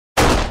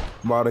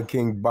Modern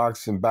King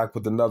Boxing back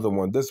with another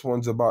one. This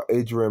one's about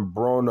Adrian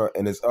Broner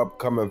and his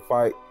upcoming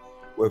fight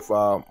with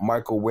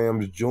Michael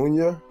Williams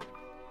Jr.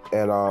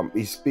 And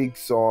he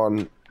speaks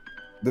on,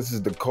 this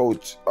is the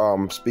coach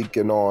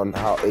speaking on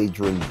how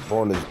Adrian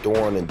Broner's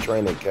doing in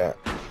training camp.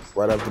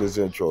 Right after this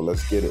intro,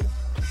 let's get it.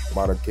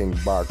 Modern King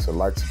Boxing.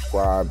 Like,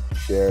 subscribe,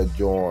 share,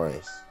 join.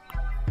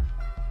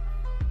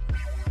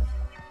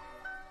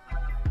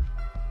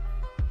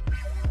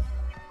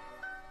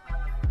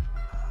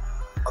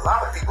 A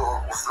lot of people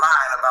was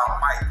lying about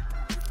Mike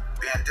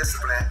being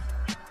disciplined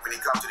when he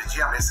comes to the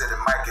gym. They said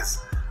that Mike is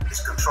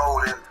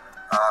controlling,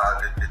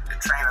 the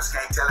trainers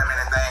can't tell him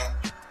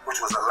anything, which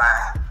was a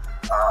lie.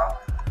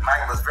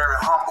 Mike was very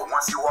humble.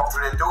 Once he walked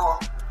through that door,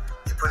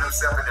 he put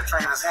himself in the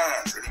trainer's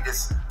hands, and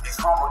he's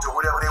humble to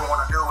whatever they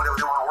want to do, whatever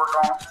they want to work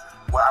on.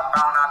 Well, I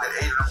found out that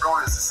Adrian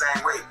Broner is the same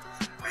way.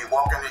 When he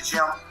walk in the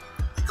gym,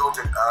 he go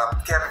to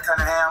Kevin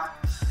Cunningham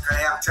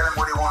tell him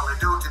what he want him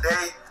to do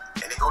today,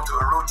 and he go to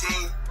a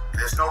routine.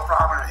 There's no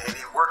problem, and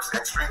he works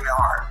extremely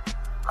hard.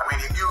 I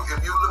mean, if you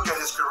look at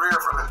his career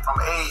from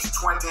age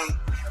 20 to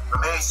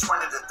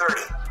 30,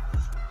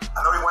 I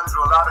know he went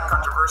through a lot of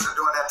controversy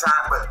during that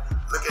time, but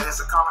look at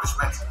his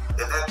accomplishments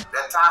in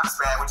that time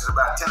span, which is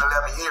about 10,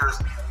 11 years.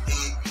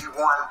 He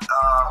won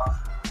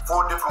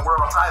 4 different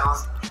world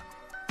titles.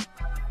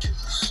 Do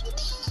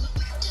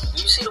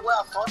you see the way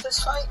I fought this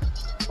fight?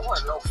 I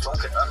wasn't no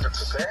fucking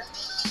underprepared.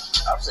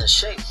 I was in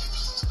shape.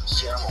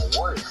 Shit, I'm a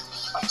warrior.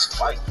 I was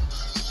fighting.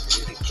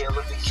 You can kill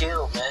or be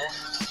killed, man.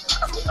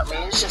 I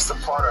mean, it's just a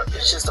part of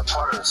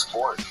the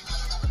sport.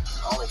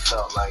 I only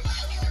felt like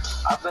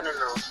I've been in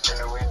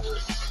the ring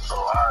with a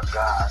lot of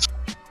guys.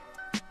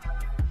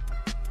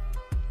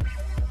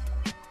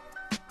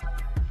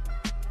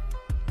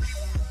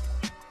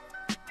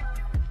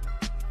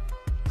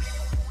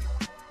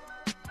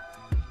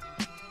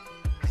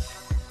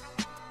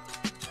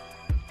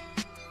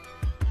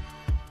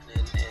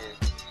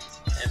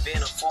 And being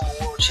a former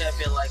world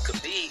champion like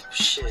Khabib,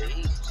 shit,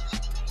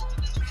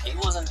 he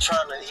wasn't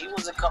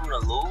coming to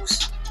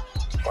lose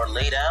or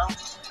lay down.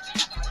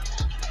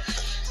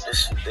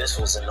 This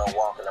wasn't no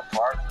walk in the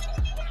park.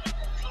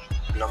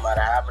 No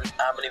matter how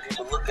many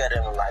people look at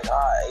him and like,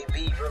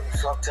 AB really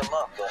fucked him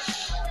up, but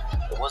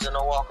it wasn't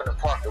no walk in the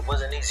park. It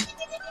wasn't easy.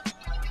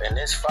 In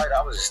this fight,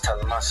 I was just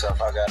telling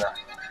myself I gotta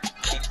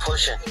keep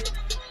pushing,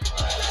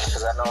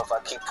 because I know if I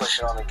keep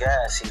pushing on the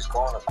gas, he's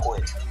going to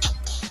quit.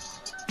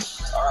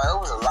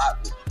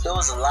 There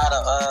was a lot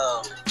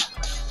of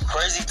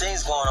crazy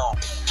things going on.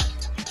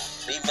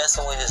 Me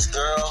messing with his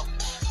girl.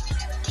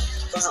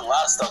 There's a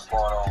lot of stuff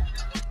going on.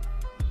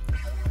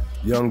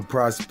 Young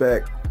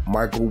prospect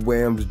Michael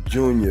Williams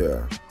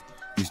Jr.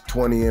 He's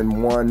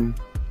 20-1.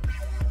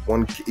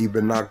 He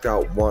been knocked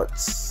out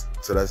once,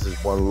 so that's his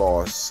one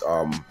loss.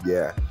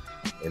 Yeah,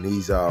 and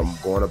he's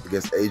going up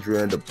against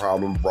Adrian The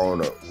Problem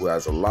Broner, who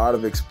has a lot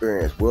of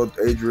experience. Will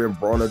Adrian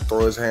Broner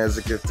throw his hands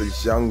against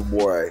this young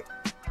boy?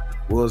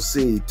 We'll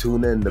see.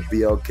 Tune in to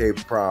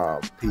BLK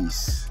Prime.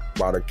 Peace.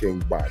 Modern King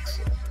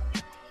Boxing.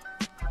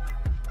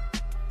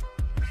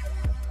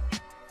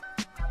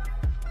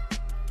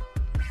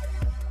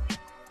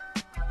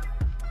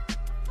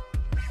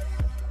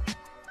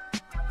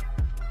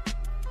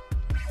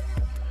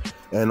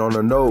 And on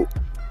a note,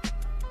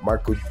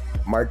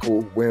 Michael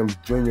Williams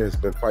Jr. has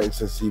been fighting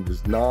since he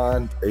was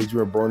 9.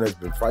 Adrian Broner has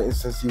been fighting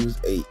since he was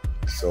 8.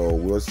 So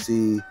we'll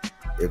see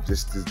if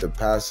this is the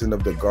passing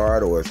of the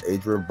guard or does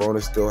Adrian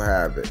Broner still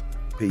have it.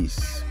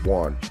 Peace.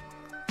 1.